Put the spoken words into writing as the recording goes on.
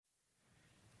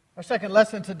Our second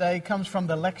lesson today comes from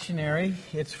the lectionary.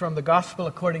 It's from the Gospel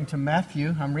according to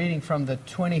Matthew. I'm reading from the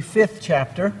 25th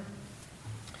chapter.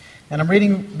 And I'm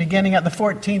reading beginning at the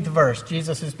 14th verse.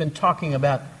 Jesus has been talking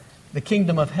about the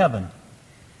kingdom of heaven.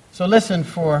 So listen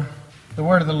for the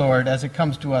word of the Lord as it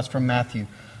comes to us from Matthew.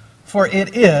 For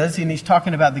it is, and he's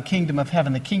talking about the kingdom of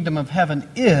heaven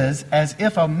is as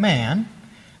if a man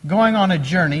going on a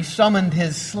journey summoned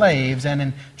his slaves and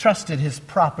entrusted his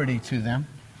property to them.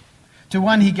 To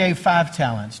one he gave 5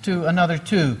 talents, to another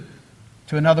 2,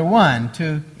 to another 1,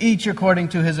 to each according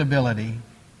to his ability.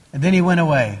 And then he went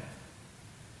away.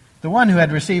 The one who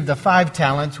had received the 5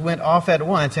 talents went off at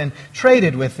once and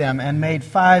traded with them and made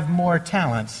 5 more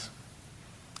talents.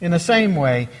 In the same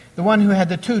way, the one who had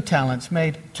the 2 talents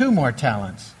made 2 more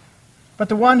talents. But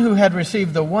the one who had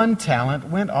received the 1 talent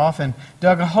went off and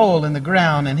dug a hole in the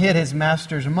ground and hid his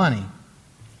master's money.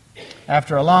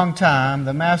 After a long time,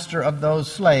 the master of those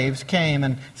slaves came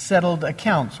and settled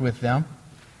accounts with them.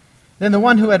 Then the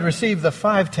one who had received the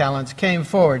 5 talents came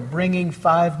forward, bringing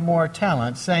 5 more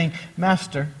talents, saying,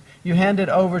 Master, you handed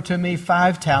over to me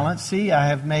 5 talents. See, I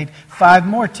have made 5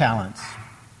 more talents.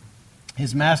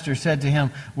 His master said to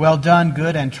him, Well done,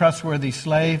 good and trustworthy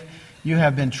slave. You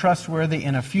have been trustworthy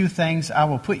in a few things. I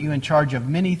will put you in charge of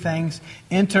many things.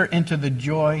 Enter into the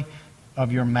joy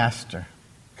of your master.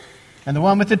 And the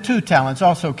one with the 2 talents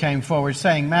also came forward,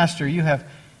 saying, Master, you have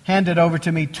handed over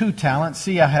to me 2 talents.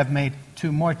 See, I have made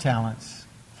 2 more talents.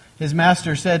 His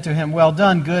master said to him, Well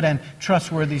done, good and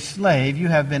trustworthy slave. You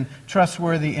have been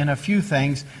trustworthy in a few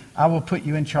things. I will put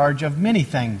you in charge of many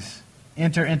things.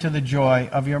 Enter into the joy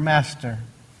of your master.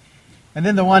 And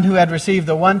then the one who had received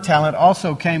the 1 talent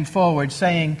also came forward,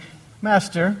 saying,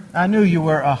 Master, I knew you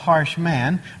were a harsh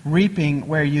man, reaping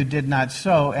where you did not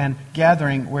sow and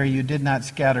gathering where you did not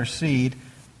scatter seed.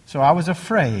 So I was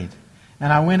afraid,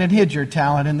 and I went and hid your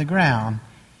talent in the ground.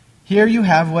 Here you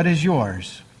have what is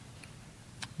yours.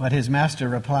 But his master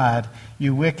replied,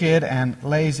 You wicked and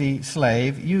lazy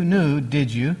slave, you knew,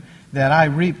 did you, that I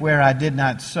reap where I did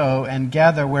not sow and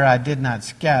gather where I did not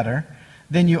scatter?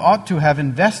 Then you ought to have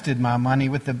invested my money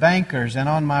with the bankers, and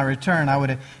on my return I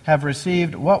would have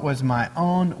received what was my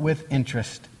own with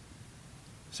interest.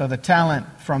 So take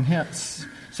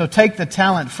the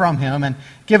talent from him and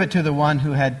give it to the one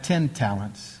who had 10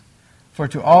 talents. For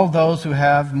to all those who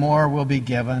have more will be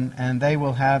given, and they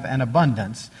will have an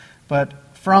abundance. But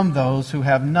from those who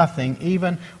have nothing,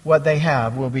 even what they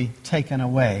have will be taken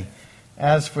away.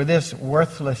 As for this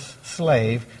worthless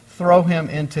slave, throw him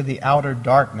into the outer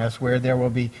darkness where there will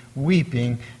be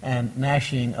weeping and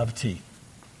gnashing of teeth.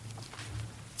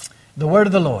 The word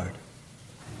of the Lord.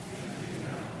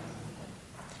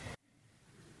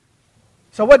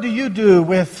 So what do you do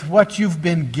with what you've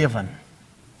been given?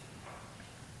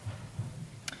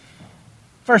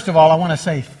 First of all, I want to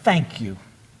say thank you.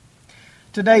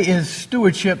 Today is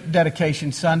Stewardship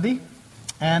Dedication Sunday,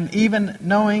 and even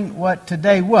knowing what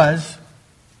today was,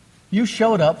 you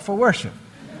showed up for worship.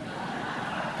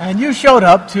 And you showed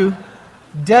up to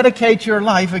dedicate your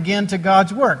life again to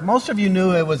God's work. Most of you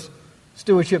knew it was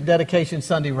Stewardship Dedication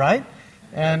Sunday, right?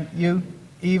 And you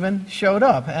even showed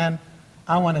up. And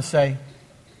I want to say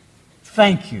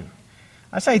thank you.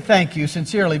 I say thank you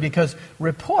sincerely because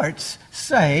reports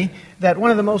say that one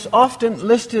of the most often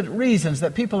listed reasons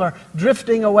that people are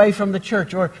drifting away from the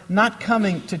church or not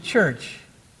coming to church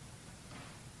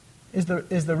is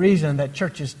the reason that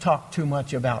churches talk too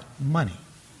much about money.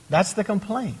 That's the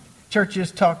complaint.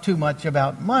 Churches talk too much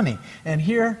about money. And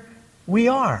here we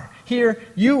are. Here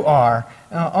you are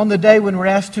on the day when we're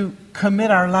asked to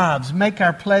commit our lives, make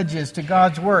our pledges to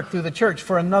God's work through the church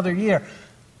for another year.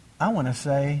 I want to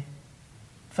say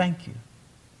thank you.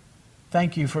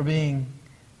 Thank you for being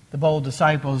the bold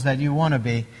disciples that you want to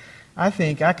be. I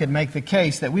think I could make the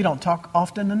case that we don't talk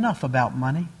often enough about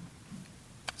money.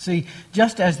 See,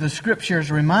 just as the Scriptures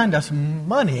remind us,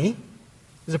 money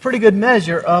is a pretty good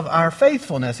measure of our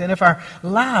faithfulness. And if our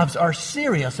lives are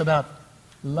serious about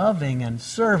loving and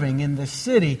serving in this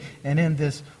city and in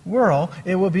this world,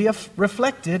 it will be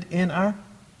reflected in our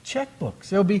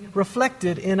checkbooks. It will be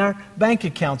reflected in our bank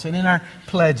accounts and in our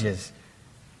pledges.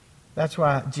 That's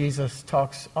why Jesus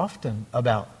talks often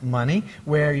about money.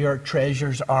 Where your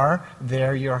treasures are,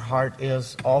 there your heart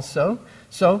is also.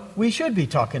 So we should be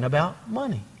talking about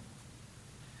money.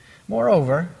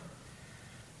 Moreover,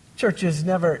 churches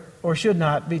never or should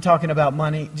not be talking about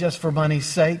money just for money's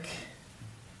sake.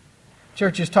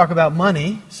 Churches talk about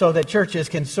money so that churches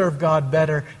can serve God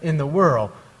better in the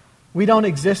world. We don't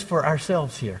exist for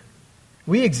ourselves here.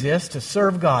 We exist to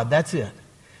serve God. That's it.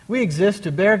 We exist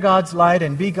to bear God's light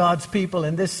and be God's people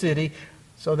in this city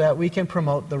so that we can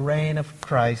promote the reign of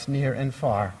Christ near and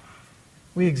far.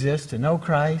 We exist to know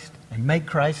Christ and make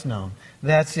Christ known.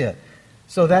 That's it.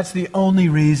 So that's the only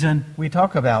reason we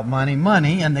talk about money.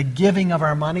 Money and the giving of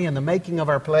our money and the making of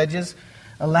our pledges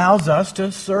allows us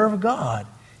to serve God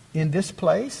in this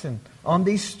place and on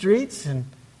these streets and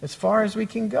as far as we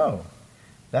can go.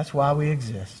 That's why we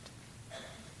exist.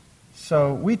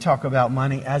 So we talk about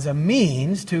money as a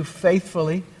means to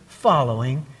faithfully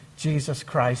following Jesus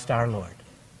Christ our Lord.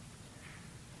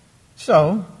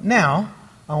 So now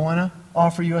I want to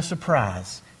offer you a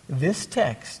surprise. This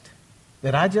text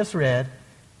that I just read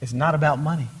is not about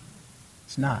money.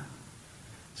 It's not.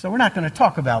 So we're not going to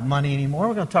talk about money anymore.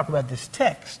 We're going to talk about this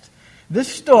text. This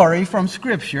story from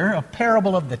Scripture, a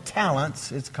parable of the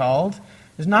talents, it's called,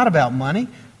 is not about money.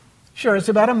 Sure, it's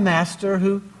about a master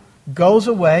who goes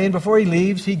away, and before he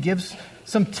leaves, he gives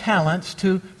some talents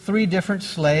to 3 different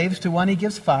slaves. To one he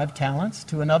gives 5 talents,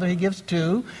 to another he gives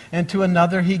 2, and to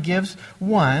another he gives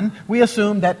 1. We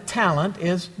assume that talent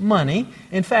is money.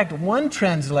 In fact, one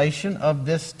translation of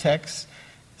this text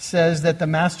says that the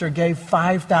master gave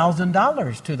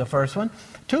 $5,000 to the first one,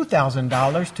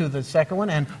 $2,000 to the second one,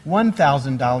 and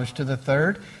 $1,000 to the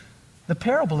third. The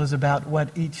parable is about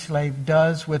what each slave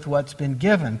does with what's been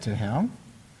given to him.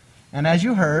 And as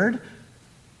you heard,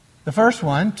 the first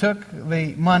one took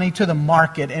the money to the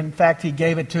market. In fact, he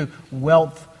gave it to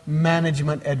wealth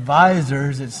management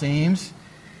advisors, it seems.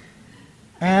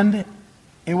 And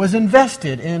it was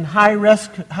invested in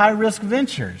high-risk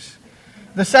ventures.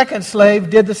 The second slave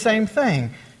did the same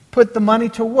thing, put the money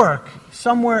to work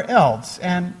somewhere else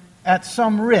and at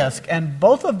some risk. And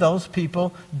both of those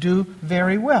people do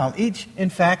very well. Each, in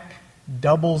fact,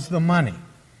 doubles the money.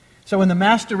 So when the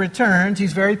master returns,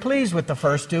 he's very pleased with the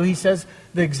first 2. He says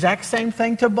the exact same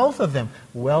thing to both of them.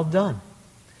 Well done.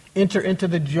 Enter into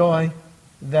the joy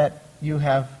that you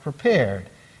have prepared.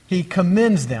 He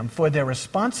commends them for their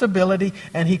responsibility,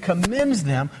 and he commends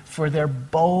them for their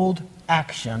bold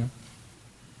action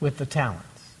with the talents.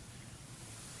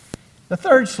 The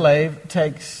third slave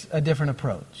takes a different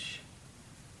approach.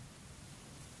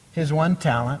 His 1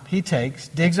 talent he takes,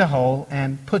 digs a hole,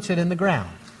 and puts it in the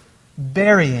ground,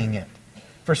 burying it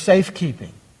for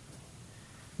safekeeping.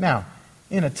 Now,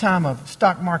 in a time of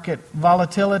stock market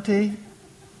volatility,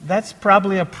 that's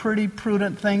probably a pretty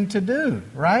prudent thing to do,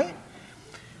 right?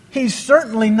 He's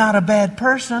certainly not a bad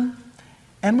person,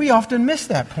 and we often miss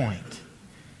that point.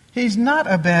 He's not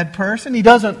a bad person. He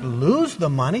doesn't lose the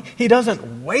money. He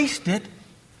doesn't waste it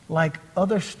like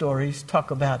other stories talk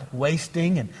about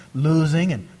wasting and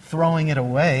losing and throwing it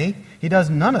away. He does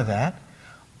none of that.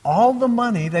 All the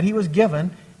money that he was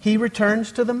given, he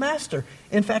returns to the master.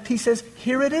 In fact, he says,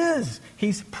 here it is.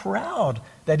 He's proud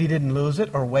that he didn't lose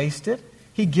it or waste it.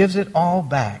 He gives it all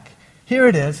back. Here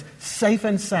it is, safe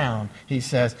and sound, he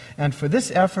says. And for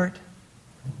this effort,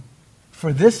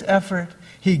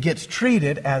 he gets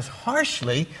treated as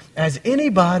harshly as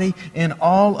anybody in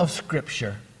all of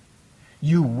Scripture.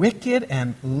 You wicked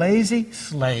and lazy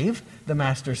slave, the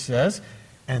master says,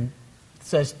 and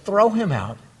says, throw him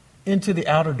out into the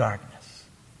outer darkness.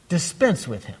 Dispense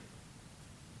with him.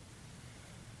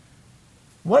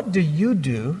 What do you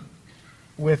do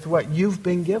with what you've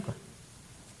been given?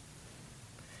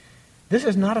 This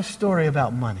is not a story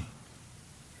about money.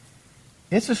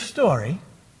 It's a story,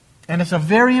 and it's a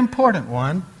very important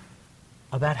one,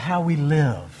 about how we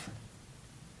live.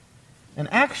 And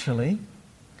actually,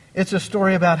 it's a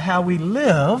story about how we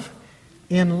live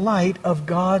in light of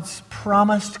God's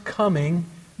promised coming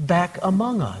back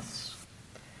among us.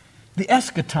 The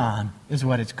eschaton is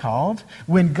what it's called,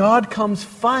 when God comes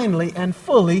finally and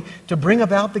fully to bring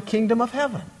about the kingdom of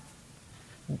heaven.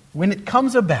 When it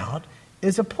comes about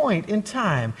is a point in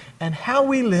time, and how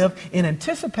we live in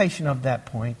anticipation of that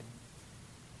point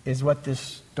is what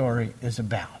this story is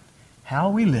about. How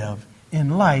we live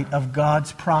in light of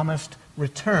God's promised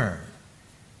return.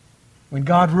 When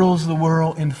God rules the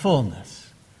world in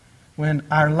fullness. When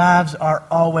our lives are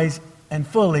always and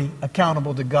fully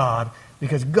accountable to God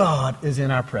because God is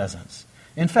in our presence.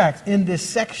 In fact, in this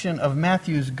section of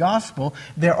Matthew's Gospel,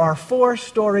 there are 4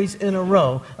 stories in a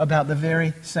row about the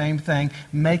very same thing,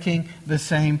 making the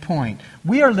same point.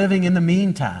 We are living in the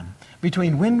meantime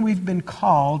between when we've been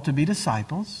called to be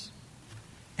disciples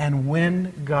and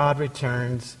when God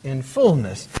returns in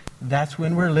fullness. That's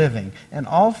when we're living. And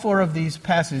all 4 of these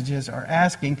passages are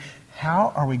asking,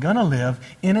 how are we going to live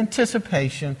in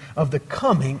anticipation of the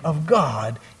coming of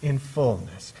God in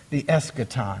fullness? The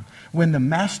eschaton. When the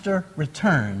master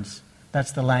returns,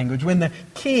 that's the language. When the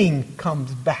king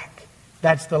comes back,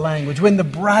 that's the language. When the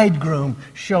bridegroom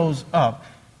shows up,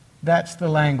 that's the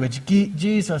language.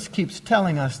 Jesus keeps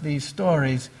telling us these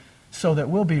stories so that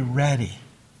we'll be ready.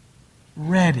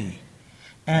 Ready.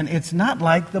 And it's not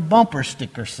like the bumper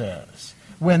sticker says.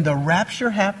 When the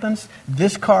rapture happens,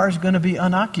 this car is going to be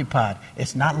unoccupied.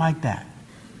 It's not like that.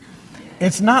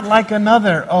 It's not like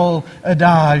another old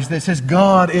adage that says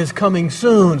God is coming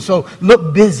soon, so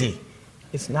look busy.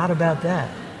 It's not about that.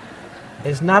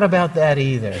 It's not about that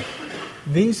either.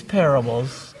 These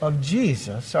parables of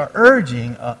Jesus are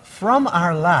urging from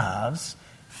our lives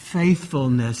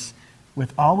faithfulness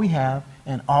with all we have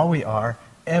and all we are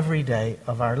every day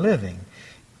of our living.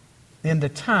 In the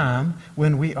time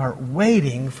when we are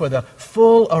waiting for the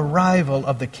full arrival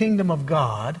of the kingdom of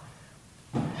God,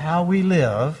 how we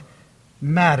live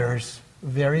matters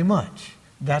very much.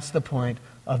 That's the point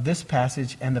of this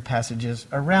passage and the passages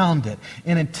around it.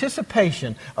 In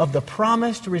anticipation of the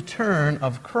promised return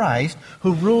of Christ,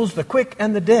 who rules the quick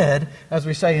and the dead, as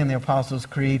we say in the Apostles'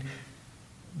 Creed,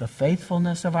 the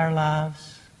faithfulness of our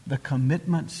lives, the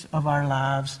commitments of our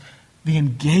lives, the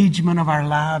engagement of our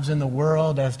lives in the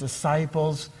world as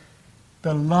disciples,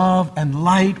 the love and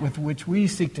light with which we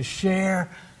seek to share,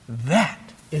 that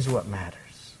is what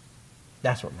matters.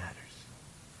 That's what matters.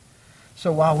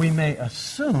 So while we may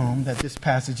assume that this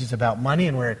passage is about money,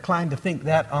 and we're inclined to think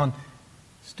that on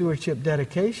Stewardship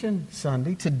Dedication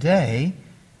Sunday, today,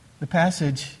 the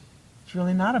passage is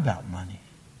really not about money.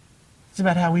 It's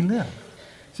about how we live.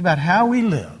 It's about how we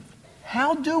live.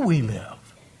 How do we live?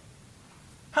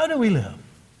 How do we live?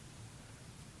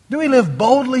 Do we live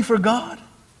boldly for God?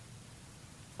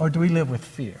 Or do we live with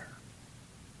fear?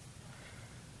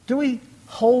 Do we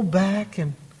hold back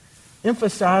and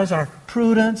emphasize our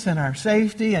prudence and our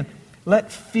safety and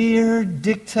let fear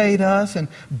dictate us and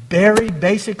bury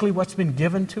basically what's been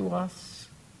given to us?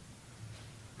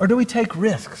 Or do we take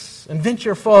risks and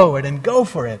venture forward and go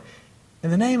for it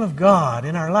in the name of God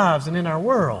in our lives and in our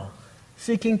world,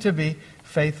 seeking to be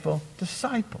faithful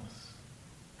disciples?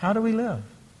 How do we live?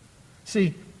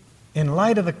 See, in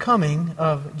light of the coming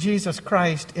of Jesus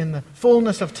Christ in the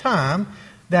fullness of time,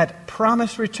 that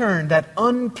promised return, that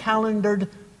uncalendared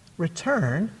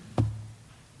return,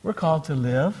 we're called to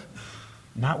live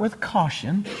not with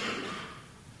caution,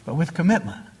 but with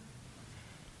commitment.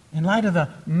 In light of the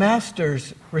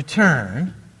Master's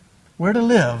return, we're to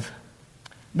live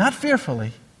not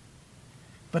fearfully,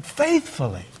 but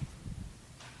faithfully,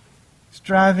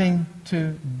 striving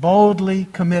to boldly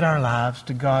commit our lives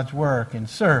to God's work and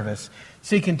service,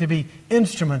 seeking to be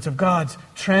instruments of God's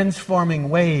transforming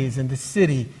ways in the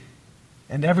city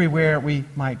and everywhere we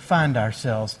might find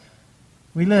ourselves.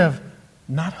 We live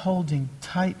not holding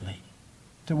tightly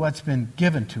to what's been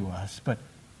given to us, but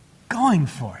going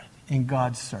for it in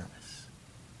God's service.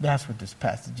 That's what this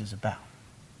passage is about.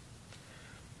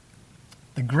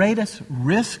 The greatest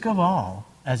risk of all,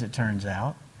 as it turns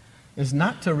out, is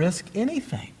not to risk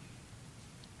anything.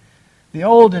 The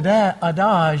old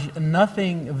adage,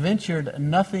 nothing ventured,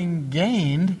 nothing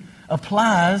gained,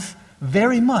 applies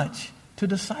very much to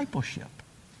discipleship.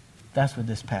 That's what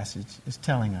this passage is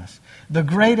telling us. The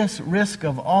greatest risk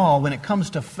of all when it comes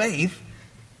to faith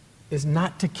is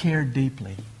not to care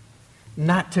deeply,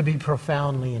 not to be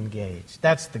profoundly engaged.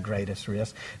 That's the greatest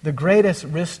risk. The greatest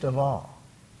risk of all,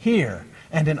 here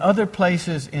and in other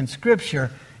places in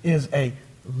Scripture, is a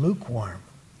lukewarm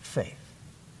faith.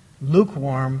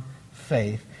 Lukewarm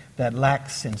faith that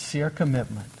lacks sincere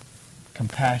commitment,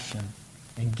 compassion,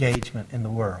 engagement in the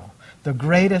world. The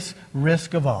greatest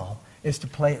risk of all is to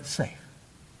play it safe,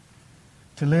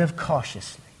 to live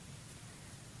cautiously.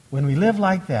 When we live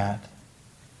like that,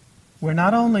 we're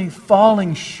not only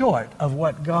falling short of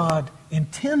what God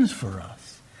intends for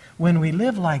us, when we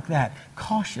live like that,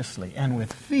 cautiously and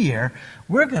with fear,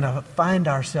 we're going to find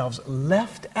ourselves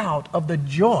left out of the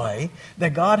joy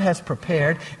that God has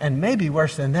prepared, and maybe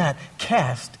worse than that,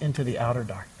 cast into the outer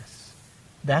darkness.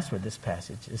 That's what this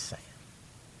passage is saying.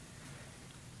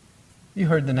 You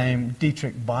heard the name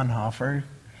Dietrich Bonhoeffer.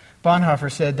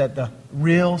 Bonhoeffer said that the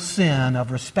real sin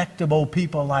of respectable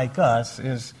people like us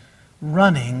is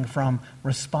running from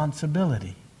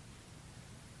responsibility.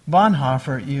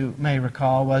 Bonhoeffer, you may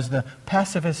recall, was the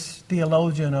pacifist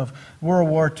theologian of World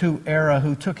War II era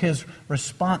who took his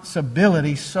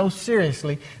responsibility so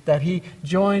seriously that he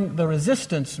joined the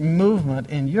resistance movement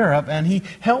in Europe, and he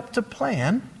helped to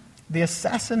plan the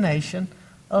assassination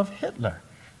of Hitler.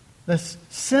 The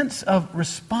sense of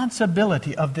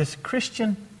responsibility of this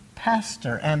Christian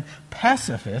pastor and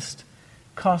pacifist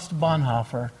cost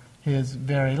Bonhoeffer his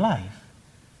very life.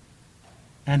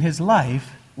 And his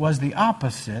life was the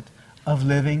opposite of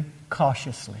living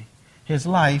cautiously. His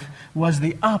life was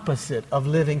the opposite of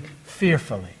living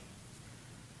fearfully.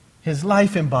 His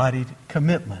life embodied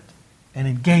commitment and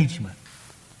engagement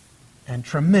and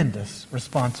tremendous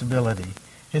responsibility.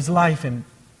 His life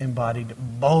embodied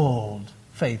bold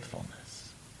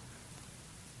faithfulness.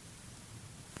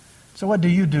 So what do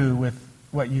you do with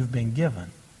what you've been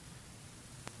given?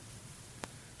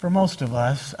 For most of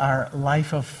us, our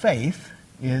life of faith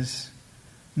is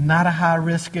not a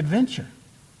high-risk adventure,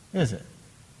 is it?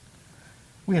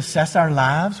 We assess our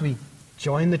lives, we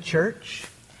join the church,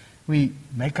 we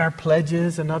make our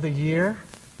pledges another year,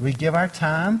 we give our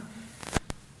time.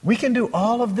 We can do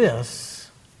all of this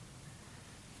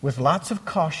with lots of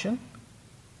caution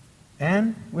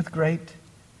and with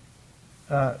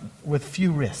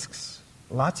few risks.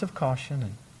 Lots of caution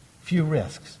and few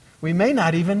risks. We may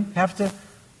not even have to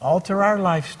alter our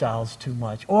lifestyles too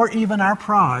much, or even our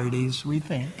priorities, we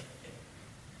think.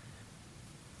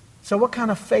 So what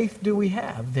kind of faith do we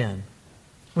have then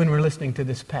when we're listening to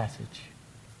this passage?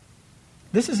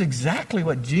 This is exactly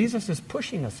what Jesus is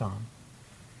pushing us on.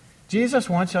 Jesus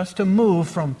wants us to move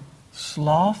from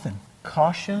sloth and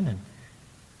caution and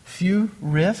few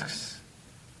risks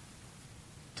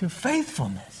to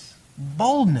faithfulness,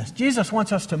 boldness. Jesus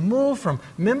wants us to move from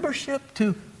membership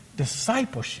to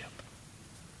discipleship.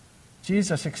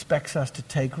 Jesus expects us to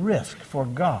take risk for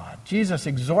God. Jesus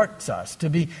exhorts us to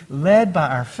be led by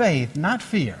our faith, not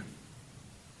fear.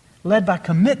 Led by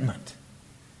commitment,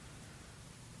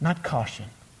 not caution.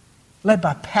 Led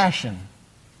by passion,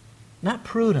 not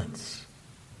prudence.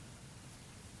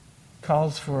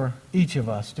 Calls for each of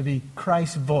us to be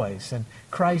Christ's voice and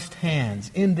Christ's hands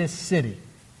in this city,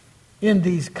 in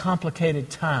these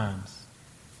complicated times.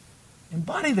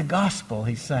 Embody the gospel,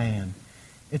 he's saying.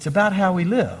 It's about how we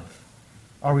live.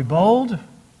 Are we bold?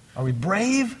 Are we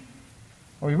brave?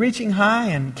 Are we reaching high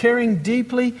and caring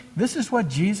deeply? This is what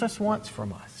Jesus wants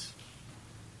from us.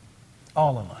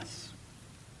 All of us.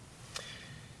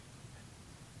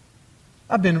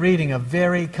 I've been reading a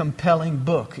very compelling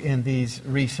book in these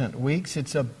recent weeks.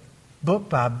 It's a book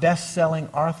by best-selling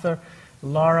author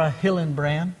Laura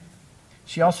Hillenbrand.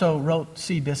 She also wrote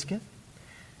Seabiscuit.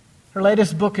 Her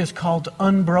latest book is called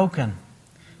Unbroken,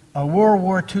 a World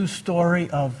War II story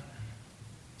of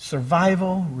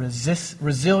survival,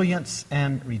 resilience,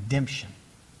 and redemption.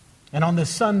 And on this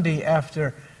Sunday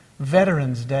after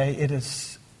Veterans Day, it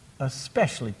is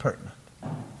especially pertinent.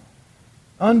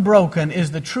 Unbroken is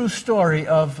the true story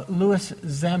of Louis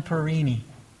Zamperini,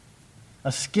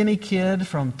 a skinny kid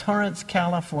from Torrance,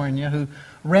 California, who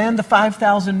ran the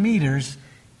 5,000 meters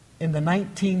in the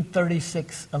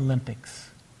 1936 Olympics.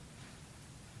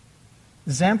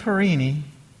 Zamperini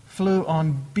flew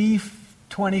on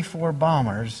B-24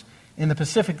 bombers in the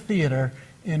Pacific Theater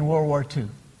in World War II.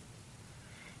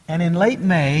 And in late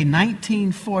May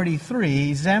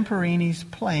 1943, Zamperini's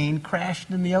plane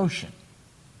crashed in the ocean.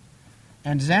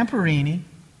 And Zamperini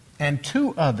and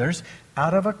two others,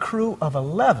 out of a crew of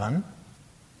 11,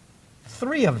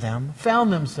 3 of them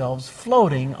found themselves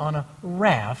floating on a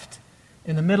raft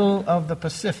in the middle of the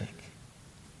Pacific.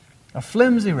 A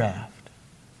flimsy raft,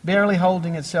 barely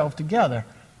holding itself together.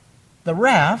 The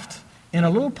raft, in a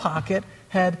little pocket,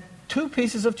 had 2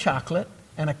 pieces of chocolate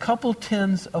and a couple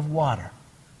tins of water.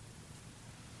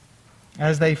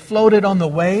 As they floated on the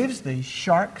waves, the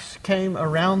sharks came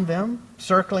around them,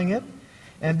 circling it.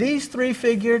 And these 3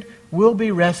 figured will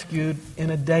be rescued in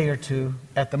a day or 2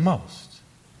 at the most.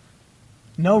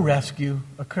 No rescue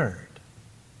occurred.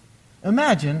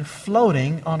 Imagine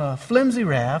floating on a flimsy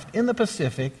raft in the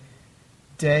Pacific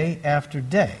day after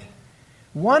day.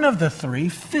 One of the 3,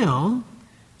 Phil,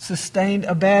 sustained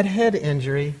a bad head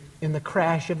injury in the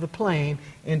crash of the plane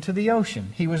into the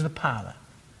ocean. He was the pilot.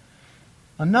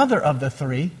 Another of the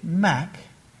 3, Mac,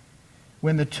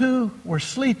 when the 2 were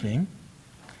sleeping,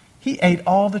 he ate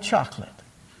all the chocolate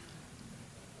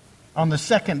on the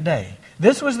second day.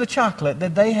 This was the chocolate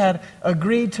that they had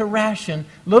agreed to ration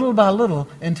little by little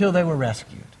until they were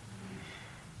rescued.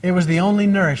 It was the only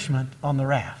nourishment on the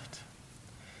raft.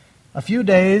 A few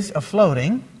days of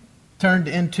floating turned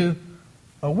into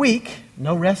a week,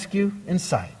 no rescue in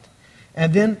sight.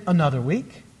 And then another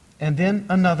week, and then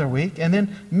another week, and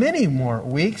then many more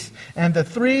weeks, and the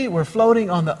 3 were floating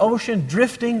on the ocean,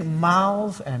 drifting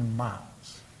miles and miles.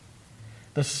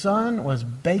 The sun was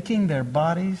baking their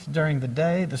bodies during the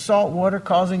day, the salt water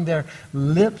causing their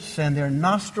lips and their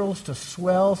nostrils to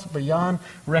swell beyond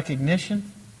recognition.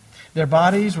 Their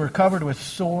bodies were covered with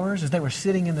sores as they were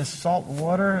sitting in this salt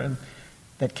water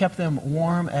that kept them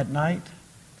warm at night.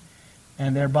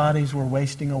 And their bodies were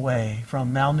wasting away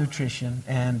from malnutrition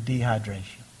and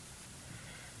dehydration.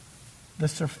 The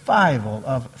survival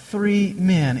of 3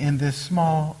 men in this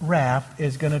small raft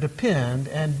is going to depend,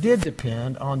 and did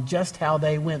depend, on just how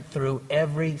they went through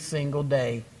every single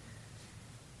day.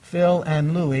 Phil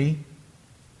and Louis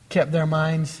kept their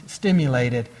minds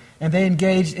stimulated And they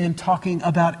engaged in talking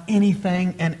about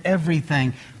anything and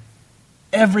everything.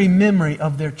 Every memory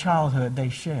of their childhood they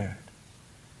shared.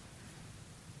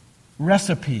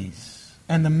 Recipes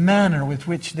and the manner with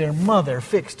which their mother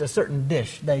fixed a certain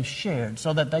dish they shared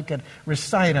so that they could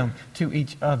recite them to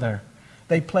each other.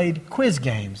 They played quiz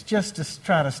games just to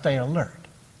try to stay alert.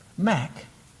 Mac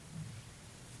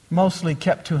mostly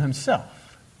kept to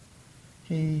himself.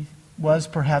 He was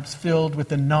perhaps filled with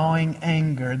the gnawing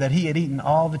anger that he had eaten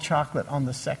all the chocolate on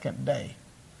the second day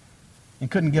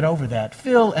and couldn't get over that.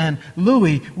 Phil and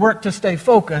Louie worked to stay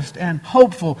focused and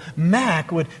hopeful.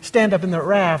 Mac would stand up in the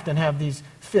raft and have these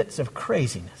fits of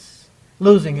craziness,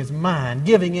 losing his mind,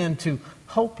 giving in to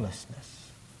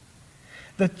hopelessness.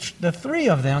 The three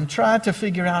of them tried to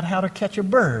figure out how to catch a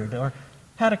bird or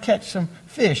how to catch some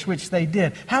fish, which they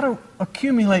did, how to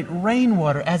accumulate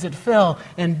rainwater as it fell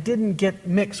and didn't get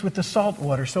mixed with the salt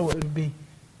water so it would be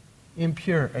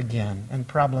impure again and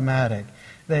problematic.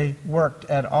 They worked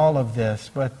at all of this,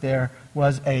 but there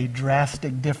was a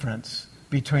drastic difference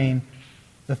between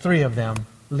the three of them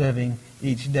living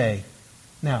each day.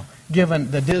 Now, given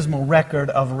the dismal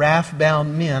record of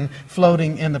raft-bound men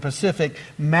floating in the Pacific,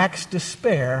 Mac's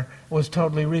despair was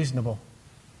totally reasonable.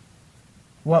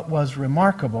 What was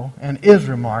remarkable, and is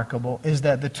remarkable, is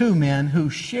that the two men who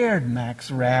shared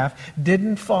Mac's raft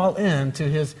didn't fall into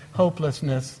his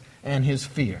hopelessness and his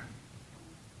fear.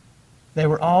 They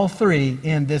were all three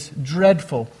in this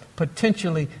dreadful,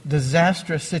 potentially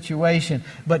disastrous situation,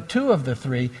 but two of the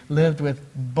three lived with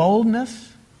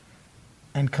boldness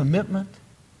and commitment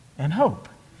and hope.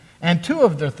 And two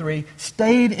of the three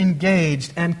stayed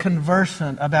engaged and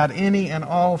conversant about any and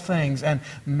all things, and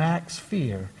Mac's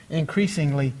fear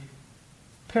increasingly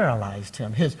paralyzed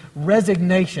him. His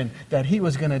resignation that he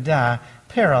was going to die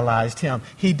paralyzed him.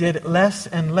 He did less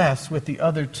and less with the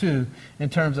other two in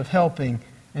terms of helping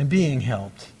and being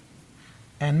helped.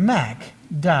 And Mac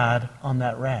died on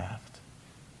that raft.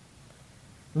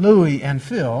 Louie and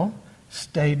Phil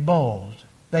stayed bold.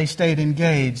 They stayed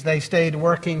engaged. They stayed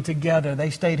working together. They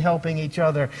stayed helping each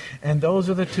other. And those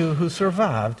are the two who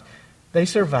survived. They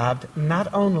survived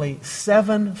not only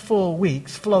 7 full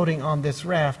weeks floating on this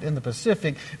raft in the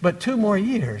Pacific, but 2 more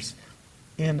years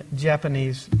in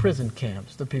Japanese prison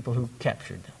camps, the people who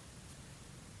captured them.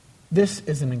 This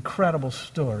is an incredible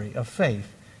story of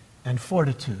faith and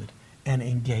fortitude and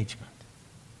engagement.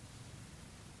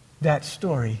 That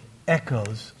story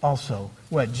echoes also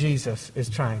what Jesus is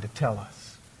trying to tell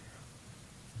us.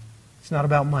 It's not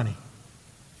about money.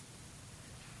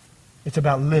 It's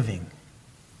about living.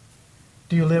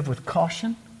 Do you live with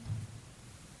caution?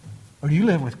 Or do you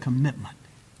live with commitment?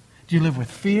 Do you live with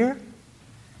fear?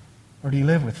 Or do you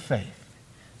live with faith?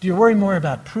 Do you worry more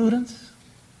about prudence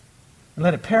and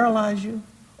let it paralyze you?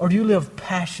 Or do you live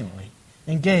passionately,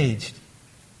 engaged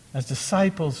as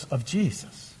disciples of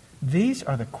Jesus? These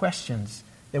are the questions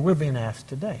that we're being asked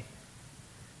today.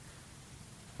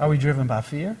 Are we driven by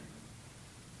fear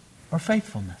or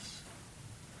faithfulness?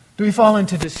 Do we fall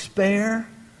into despair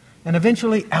and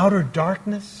eventually outer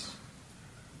darkness?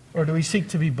 Or do we seek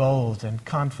to be bold and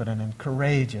confident and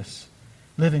courageous,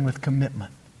 living with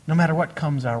commitment, no matter what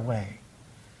comes our way?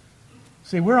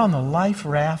 See, we're on the life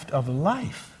raft of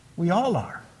life. We all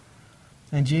are.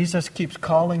 And Jesus keeps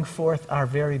calling forth our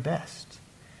very best.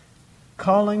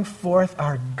 Calling forth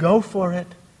our go-for-it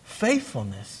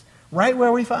faithfulness right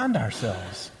where we find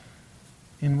ourselves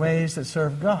in ways that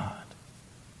serve God.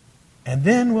 And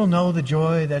then we'll know the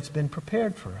joy that's been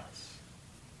prepared for us.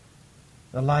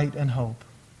 The light and hope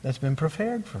that's been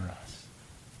prepared for us.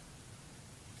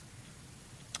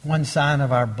 One sign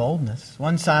of our boldness,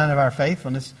 one sign of our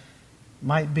faithfulness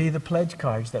might be the pledge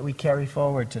cards that we carry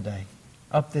forward today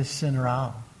up this center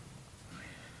aisle.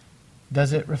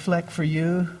 Does it reflect for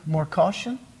you more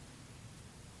caution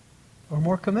or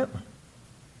more commitment?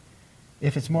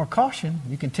 If it's more caution,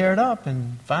 you can tear it up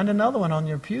and find another one on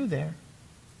your pew there.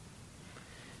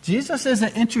 Jesus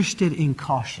isn't interested in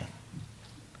caution.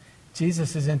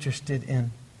 Jesus is interested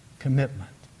in commitment.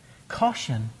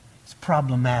 Caution is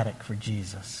problematic for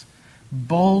Jesus.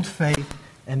 Bold faith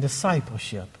and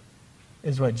discipleship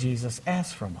is what Jesus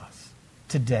asks from us.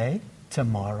 Today,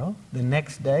 tomorrow, the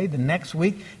next day, the next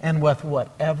week, and with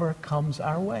whatever comes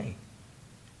our way.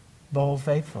 Bold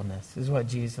faithfulness is what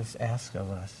Jesus asks of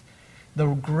us. The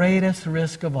greatest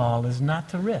risk of all is not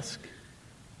to risk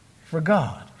for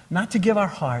God, not to give our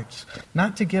hearts,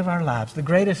 not to give our lives. The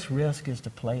greatest risk is to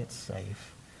play it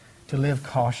safe, to live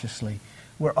cautiously.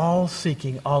 We're all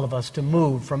seeking, all of us, to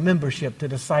move from membership to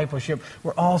discipleship.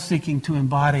 We're all seeking to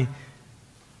embody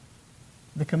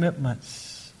the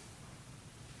commitments,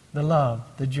 the love,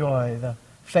 the joy, the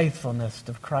faithfulness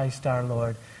of Christ our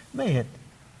Lord. may it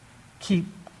keep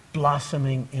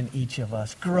blossoming in each of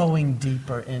us, growing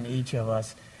deeper in each of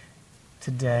us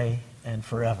today and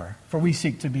forever. For we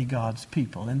seek to be God's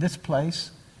people in this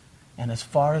place and as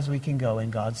far as we can go in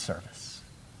God's service.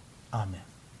 Amen.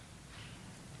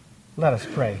 Let us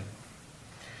pray.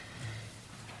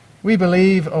 We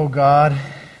believe, O God,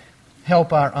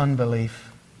 help our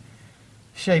unbelief.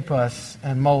 Shape us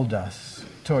and mold us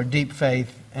toward deep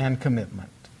faith and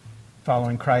commitment,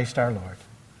 following Christ our Lord.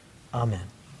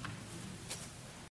 Amen.